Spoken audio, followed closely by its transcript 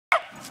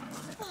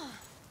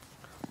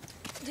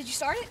Did you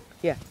start it?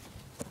 Yeah.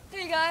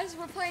 Hey guys,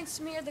 we're playing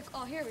Smear the...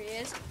 Oh, here he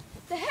is.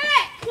 The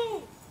heck?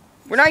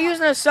 We're not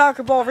using a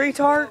soccer ball,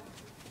 retard.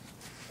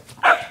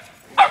 You're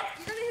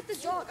gonna hit the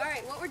dog.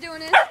 Alright, what we're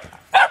doing is...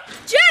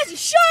 Jazzy,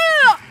 shut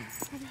up!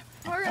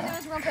 What we're gonna do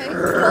is we're gonna play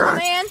Kill the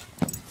Man,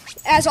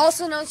 as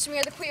also known as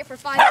Smear the Queer, for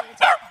 5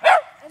 minutes.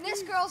 And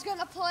this girl's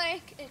gonna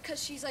play,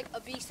 because she's like a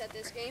beast at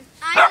this game.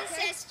 I'm his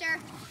sister.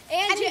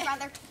 And I'm your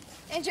brother.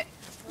 And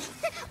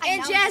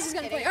Jazz is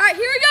gonna play. Alright,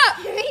 here we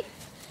go!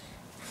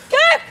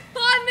 Kick!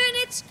 5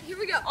 minutes. Here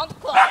we go. On the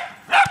clock.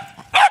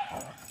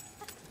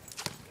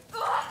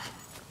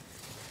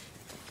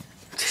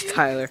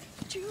 Tyler.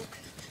 Juke.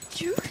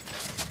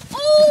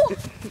 Oh!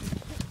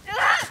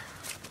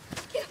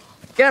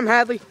 Get him,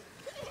 Hadley.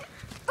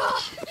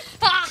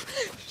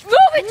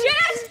 Move it,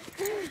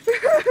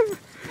 Jazz!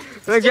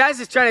 Look, Jazz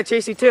is trying to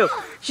chase you too.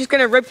 She's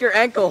gonna rip your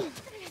ankle.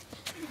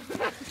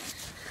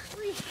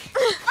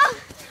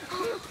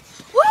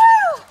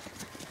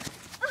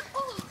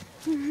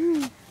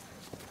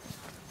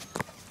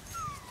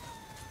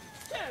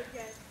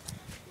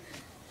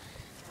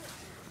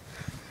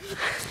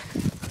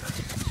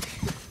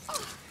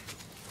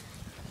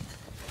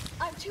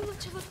 I'm too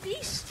much of a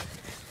beast.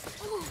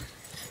 Oh.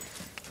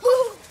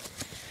 Whoa.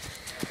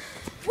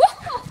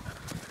 Whoa.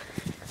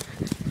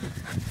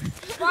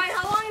 Ryan,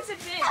 how long has it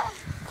been?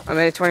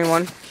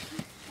 1:21.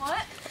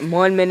 What?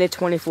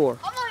 1:24.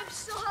 Oh no, I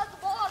still have the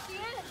ball at the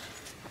end.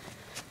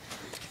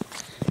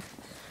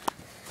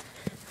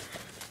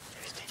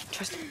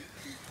 Tristan.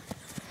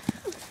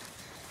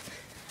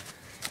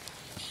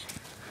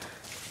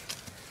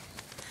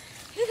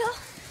 Here you go.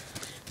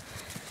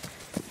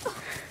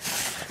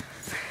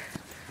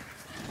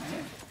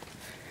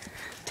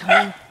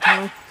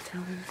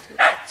 Tell him to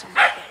let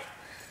somebody get it.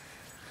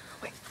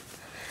 Wait.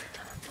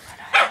 Tell him to let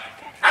her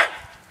get it.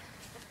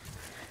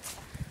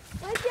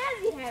 Let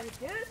Jazzy have it,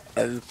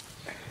 dude.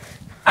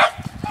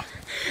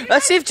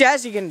 Let's see if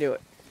Jazzy can do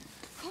it.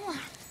 Come on.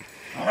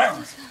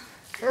 Let's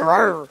go.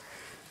 Rawr.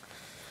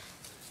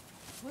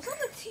 What's on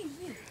the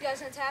TV? You guys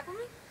gonna tackle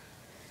me?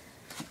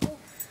 Oh,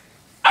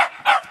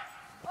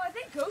 I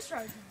think Ghost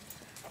Rider's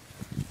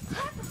in.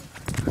 Tackle me.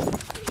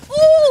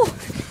 Ooh!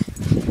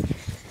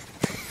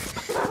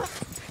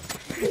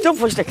 Don't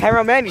push the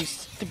cameraman, you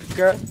stupid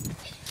girl. Did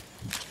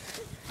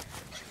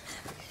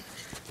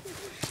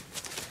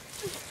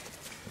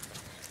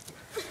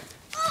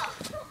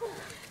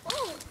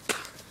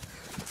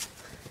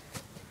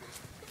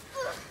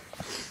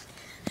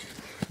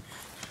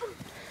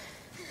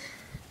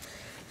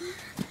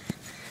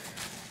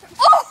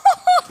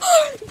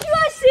you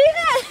guys see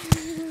that?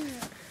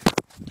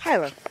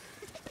 Tyler.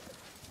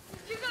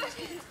 You guys,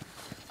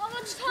 how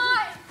much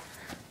time?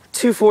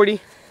 2:40.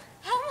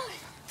 How much?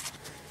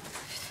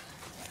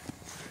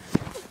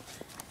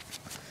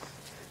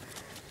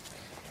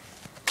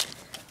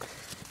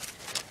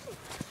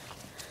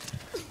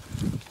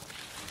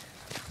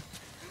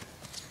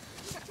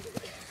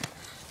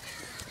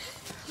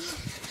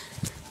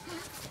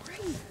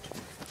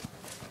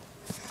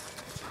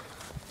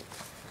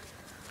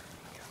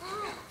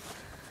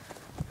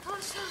 How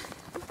much time?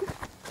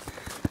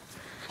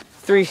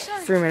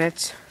 3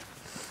 minutes.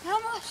 How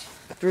much?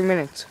 3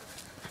 minutes.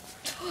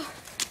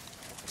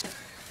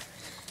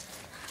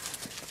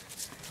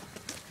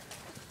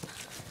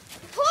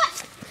 What?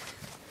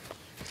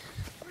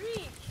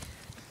 Freak.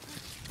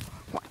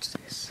 Watch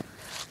this.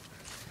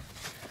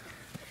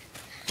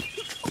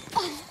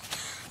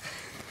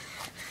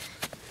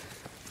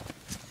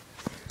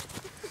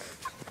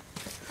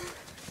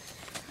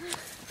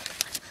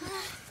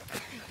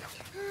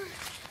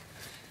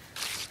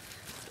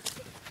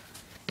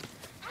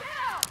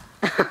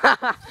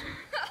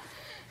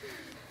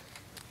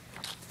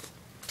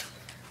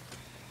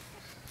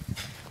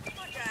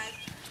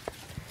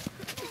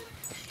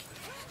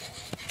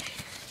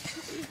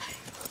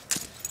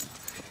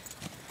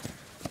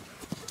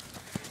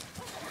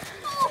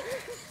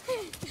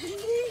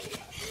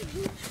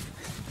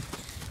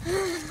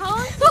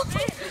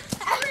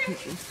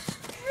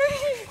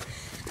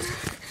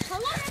 How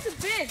long has it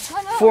been?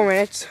 4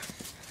 minutes.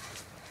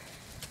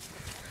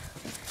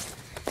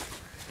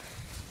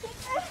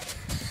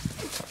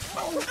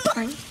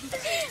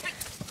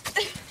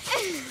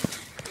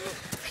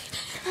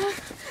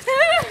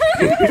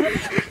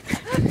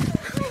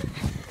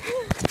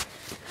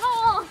 How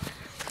long?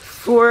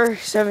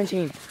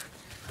 4:17.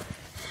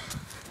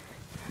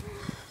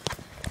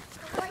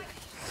 Why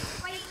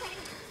are you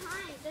taking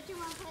time? Don't you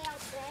want to play out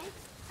today?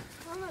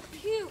 I'm gonna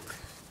puke.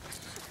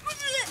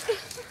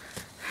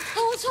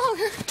 How much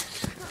longer?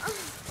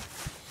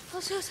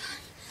 Let's go.